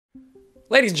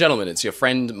Ladies and gentlemen, it's your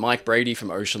friend Mike Brady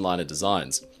from Ocean Liner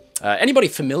Designs. Anybody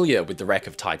familiar with the wreck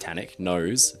of Titanic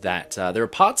knows that there are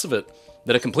parts of it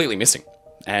that are completely missing.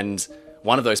 And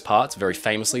one of those parts, very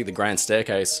famously, the grand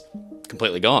staircase,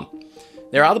 completely gone.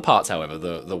 There are other parts, however,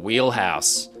 the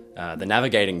wheelhouse, the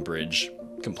navigating bridge,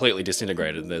 completely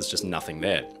disintegrated. There's just nothing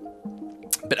there.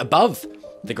 But above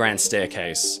the grand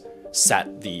staircase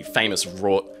sat the famous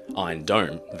wrought iron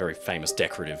dome, a very famous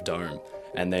decorative dome.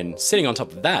 And then sitting on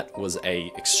top of that was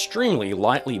a extremely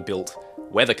lightly built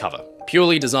weather cover,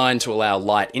 purely designed to allow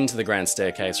light into the grand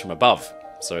staircase from above.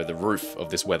 So the roof of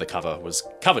this weather cover was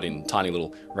covered in tiny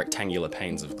little rectangular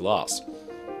panes of glass.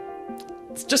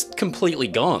 It's just completely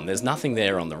gone. There's nothing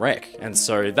there on the wreck. And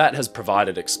so that has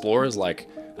provided explorers like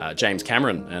James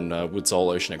Cameron and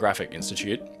Woodsole Oceanographic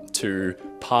Institute to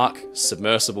park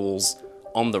submersibles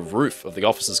on the roof of the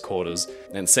officers' quarters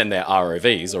and send their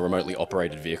ROVs, or remotely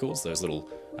operated vehicles, those little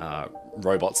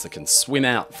robots that can swim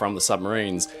out from the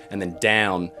submarines and then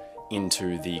down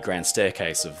into the grand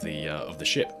staircase of the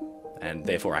ship, and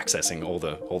therefore accessing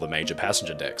all the major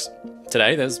passenger decks.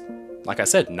 Today, there's, like I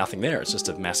said, nothing there. It's just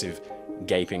a massive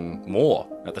gaping maw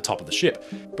at the top of the ship.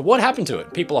 But what happened to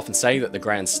it? People often say that the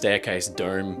grand staircase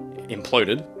dome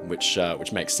imploded,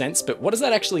 which makes sense. But what does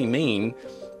that actually mean,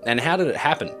 and how did it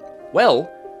happen?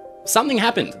 Well, something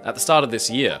happened at the start of this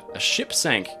year. A ship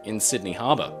sank in Sydney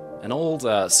Harbour, an old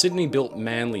Sydney-built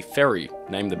Manly ferry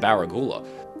named the Baragoola.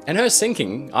 And her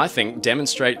sinking, I think,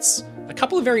 demonstrates a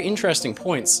couple of very interesting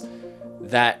points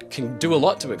that can do a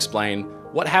lot to explain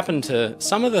what happened to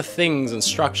some of the things and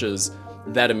structures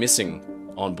that are missing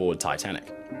on board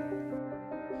Titanic.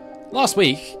 Last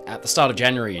week, at the start of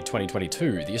January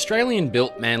 2022, the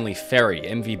Australian-built Manly ferry,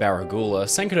 MV Baragoola,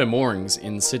 sank at her moorings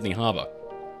in Sydney Harbour.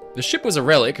 The ship was a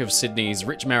relic of Sydney's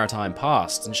rich maritime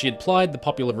past, and she had plied the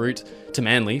popular route to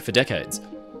Manly for decades.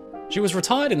 She was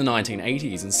retired in the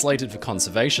 1980s and slated for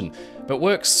conservation, but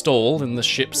work stalled and the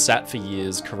ship sat for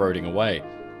years corroding away.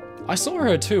 I saw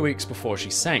her 2 weeks before she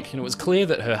sank, and it was clear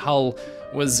that her hull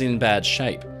was in bad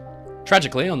shape.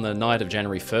 Tragically, on the night of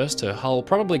January 1st, her hull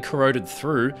probably corroded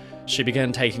through, she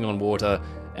began taking on water,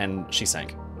 and she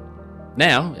sank.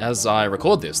 Now, as I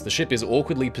record this, the ship is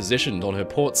awkwardly positioned on her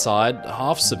port side,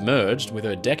 half submerged, with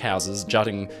her deckhouses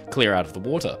jutting clear out of the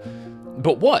water.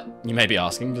 But what, you may be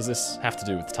asking, does this have to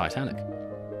do with the Titanic?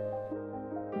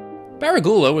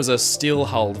 Baragoola was a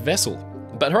steel-hulled vessel,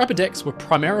 but her upper decks were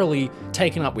primarily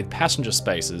taken up with passenger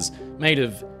spaces made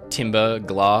of timber,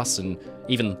 glass, and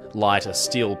even lighter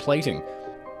steel plating.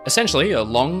 Essentially, a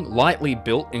long, lightly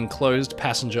built, enclosed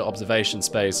passenger observation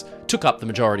space took up the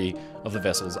majority of the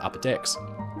vessel's upper decks.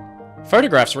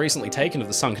 Photographs recently taken of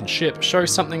the sunken ship show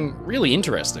something really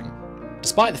interesting.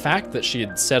 Despite the fact that she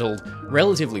had settled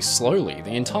relatively slowly,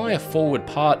 the entire forward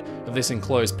part of this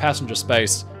enclosed passenger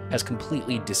space has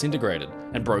completely disintegrated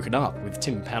and broken up, with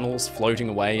timber panels floating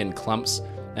away in clumps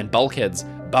and bulkheads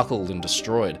buckled and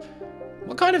destroyed.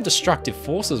 What kind of destructive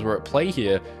forces were at play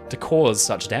here to cause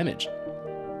such damage?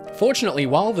 Fortunately,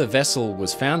 while the vessel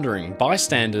was foundering,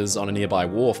 bystanders on a nearby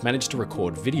wharf managed to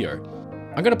record video.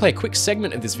 I'm going to play a quick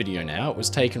segment of this video now. It was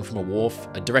taken from a wharf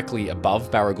directly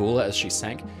above Baragoola as she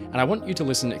sank, and I want you to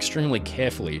listen extremely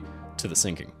carefully to the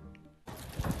sinking.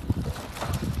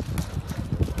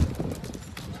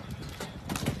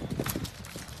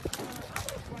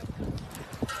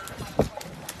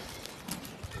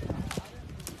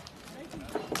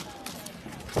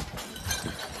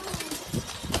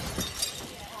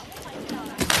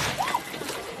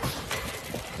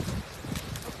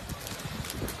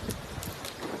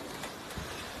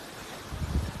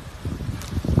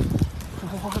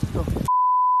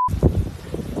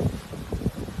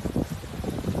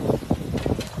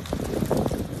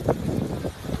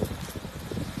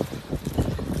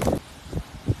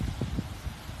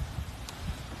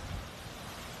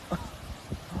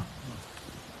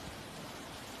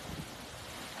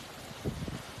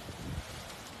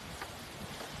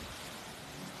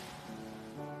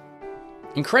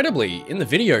 Incredibly, in the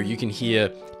video you can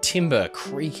hear timber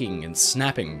creaking and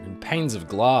snapping and panes of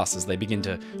glass as they begin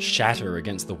to shatter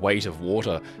against the weight of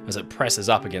water as it presses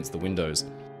up against the windows.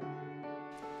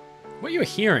 What you're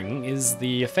hearing is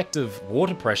the effect of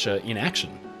water pressure in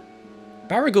action.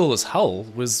 Baragoola's hull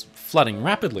was flooding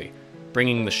rapidly,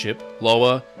 bringing the ship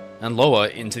lower and lower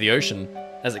into the ocean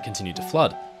as it continued to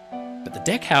flood. But the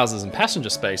deck houses and passenger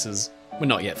spaces were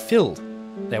not yet filled.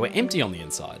 They were empty on the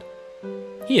inside.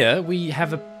 Here we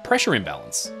have a pressure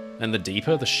imbalance, and the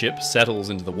deeper the ship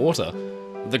settles into the water,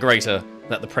 the greater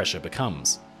that the pressure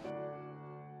becomes.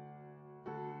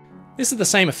 This is the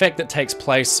same effect that takes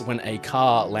place when a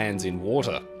car lands in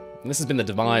water. And this has been the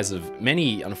demise of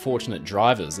many unfortunate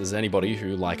drivers, as anybody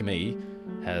who, like me,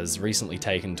 has recently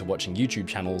taken to watching YouTube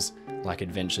channels like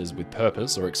Adventures with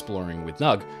Purpose or Exploring with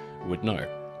Nug would know.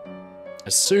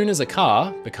 As soon as a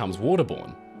car becomes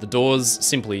waterborne, the doors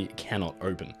simply cannot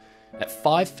open. At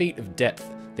 5 feet of depth,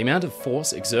 the amount of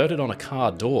force exerted on a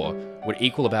car door would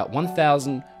equal about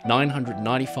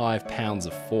 1,995 pounds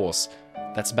of force.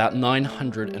 That's about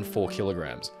 904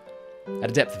 kilograms.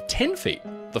 At a depth of 10 feet,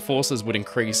 the forces would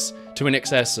increase to in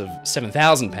excess of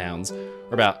 7,000 pounds,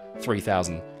 or about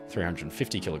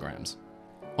 3,350 kilograms,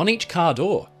 on each car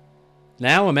door.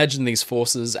 Now imagine these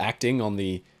forces acting on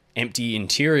the empty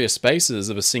interior spaces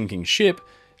of a sinking ship,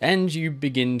 and you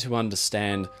begin to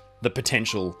understand the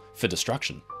potential for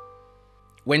destruction.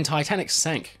 When Titanic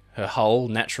sank, her hull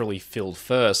naturally filled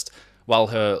first, while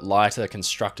her lighter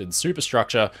constructed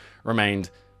superstructure remained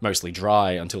mostly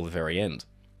dry until the very end.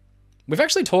 We've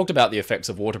actually talked about the effects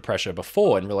of water pressure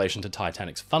before in relation to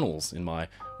Titanic's funnels in my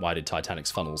Why Did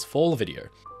Titanic's Funnels Fall video.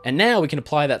 And now we can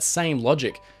apply that same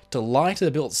logic to lighter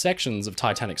built sections of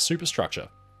Titanic's superstructure.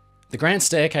 The grand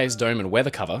staircase dome and weather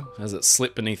cover, as it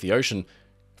slipped beneath the ocean,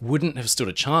 wouldn't have stood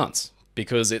a chance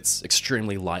because it's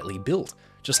extremely lightly built,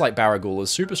 just like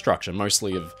Baragoola's superstructure,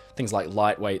 mostly of things like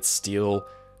lightweight steel,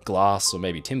 glass, or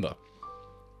maybe timber.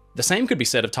 The same could be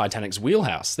said of Titanic's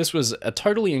wheelhouse. This was a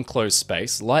totally enclosed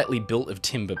space, lightly built of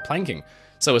timber planking,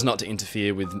 so as not to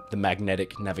interfere with the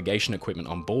magnetic navigation equipment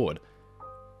on board.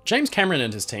 James Cameron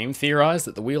and his team theorized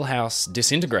that the wheelhouse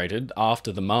disintegrated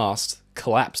after the mast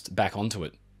collapsed back onto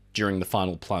it during the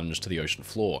final plunge to the ocean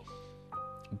floor.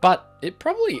 But it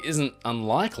probably isn't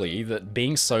unlikely that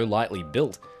being so lightly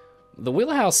built, the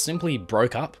wheelhouse simply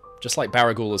broke up, just like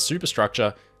Baragoola's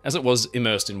superstructure, as it was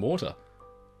immersed in water.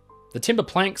 The timber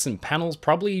planks and panels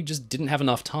probably just didn't have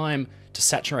enough time to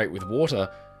saturate with water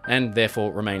and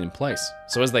therefore remain in place.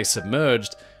 So as they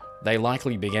submerged, they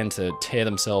likely began to tear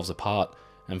themselves apart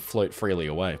and float freely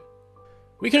away.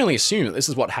 We can only assume that this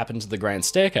is what happened to the grand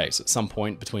staircase at some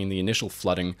point between the initial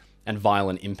flooding and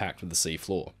violent impact with the sea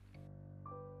floor.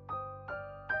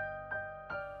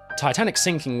 Titanic's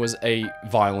sinking was a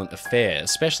violent affair,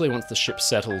 especially once the ship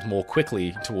settled more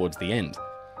quickly towards the end.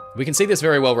 We can see this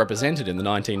very well represented in the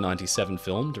 1997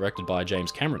 film directed by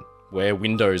James Cameron, where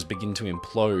windows begin to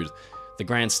implode, the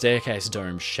grand staircase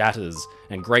dome shatters,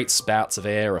 and great spouts of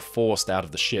air are forced out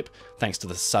of the ship thanks to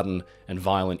the sudden and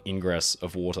violent ingress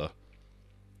of water.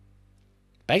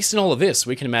 Based on all of this,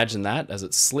 we can imagine that, as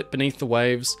it slipped beneath the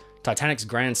waves, Titanic's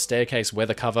grand staircase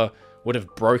weather cover would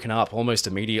have broken up almost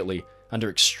immediately under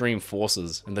extreme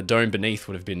forces, and the dome beneath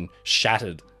would have been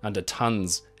shattered under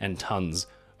tons and tons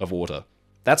of water.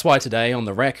 That's why today on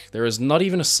the wreck, there is not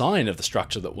even a sign of the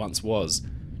structure that once was,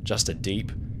 just a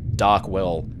deep, dark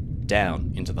well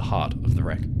down into the heart of the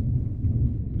wreck.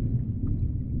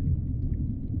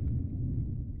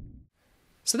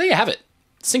 So there you have it.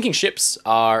 Sinking ships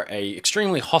are an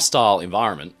extremely hostile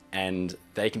environment, and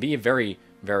they can be a very,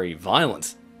 very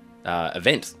violent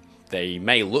event. They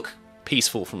may look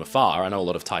peaceful from afar. I know a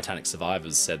lot of Titanic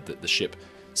survivors said that the ship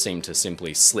seemed to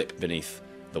simply slip beneath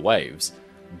the waves.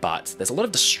 But there's a lot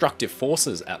of destructive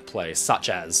forces at play, such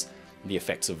as the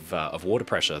effects of water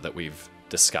pressure that we've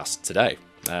discussed today.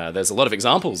 There's a lot of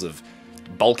examples of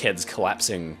bulkheads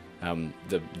collapsing,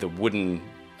 the wooden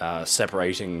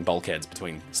separating bulkheads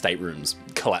between staterooms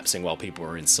collapsing while people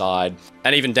were inside.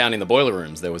 And even down in the boiler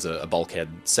rooms, there was a bulkhead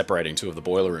separating two of the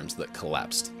boiler rooms that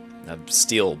collapsed. A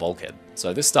steel bulkhead.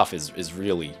 So this stuff is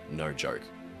really no joke.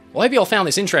 Well, I hope you all found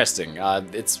this interesting.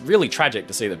 It's really tragic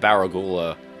to see that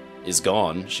Baragoola is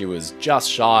gone. She was just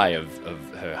shy of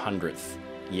her 100th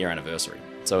year anniversary.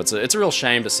 So it's a real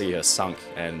shame to see her sunk,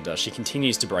 and she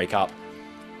continues to break up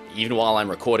even while I'm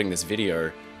recording this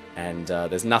video, and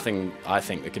there's nothing, I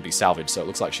think, that could be salvaged, so it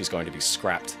looks like she's going to be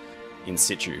scrapped in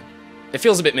situ. It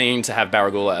feels a bit mean to have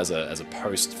Baragoola as a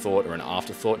post-thought or an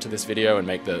afterthought to this video and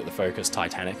make the focus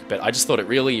Titanic, but I just thought it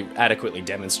really adequately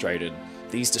demonstrated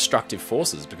these destructive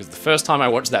forces, because the first time I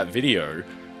watched that video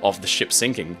of the ship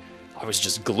sinking, I was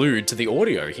just glued to the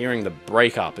audio. Hearing the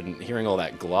breakup and hearing all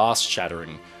that glass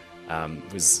shattering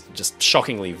was just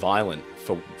shockingly violent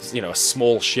for, you know, a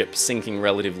small ship sinking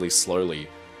relatively slowly.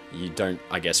 You don't,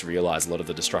 I guess, realize a lot of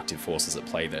the destructive forces at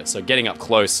play there. So getting up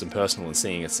close and personal and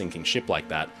seeing a sinking ship like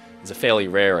that is a fairly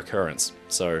rare occurrence.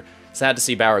 So sad to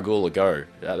see Baragoola go.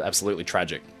 Absolutely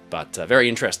tragic, but very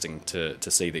interesting to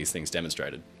see these things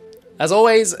demonstrated. As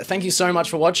always, thank you so much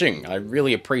for watching. I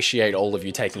really appreciate all of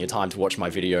you taking your time to watch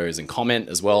my videos and comment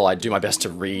as well. I do my best to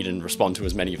read and respond to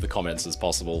as many of the comments as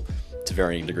possible to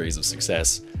varying degrees of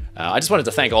success. I just wanted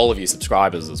to thank all of you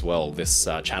subscribers as well. This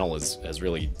channel has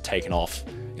really taken off,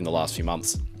 in the last few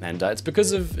months, and it's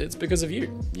because of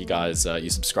you. You guys, you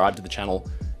subscribe to the channel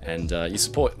and you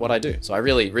support what I do. So I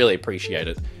really appreciate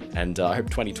it, and I hope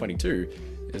 2022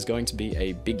 is going to be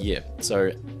a big year.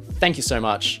 So thank you so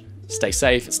much. Stay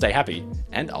safe, stay happy,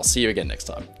 and I'll see you again next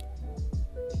time.